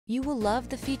You will love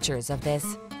the features of this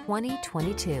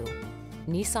 2022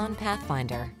 Nissan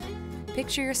Pathfinder.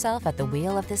 Picture yourself at the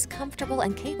wheel of this comfortable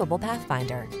and capable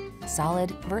Pathfinder.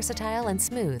 Solid, versatile, and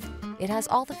smooth, it has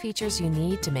all the features you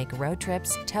need to make road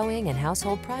trips, towing, and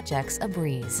household projects a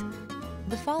breeze.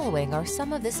 The following are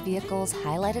some of this vehicle's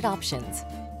highlighted options: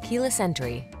 keyless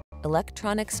entry,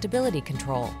 electronic stability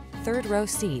control, third row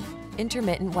seat,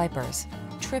 intermittent wipers,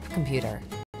 trip computer,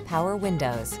 power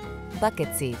windows,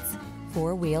 bucket seats,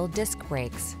 four-wheel disc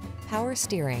brakes, power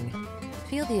steering.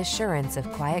 Feel the assurance of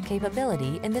quiet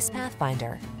capability in this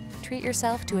Pathfinder. Treat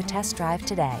yourself to a test drive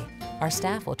today. Our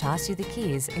staff will toss you the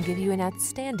keys and give you an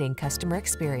outstanding customer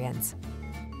experience.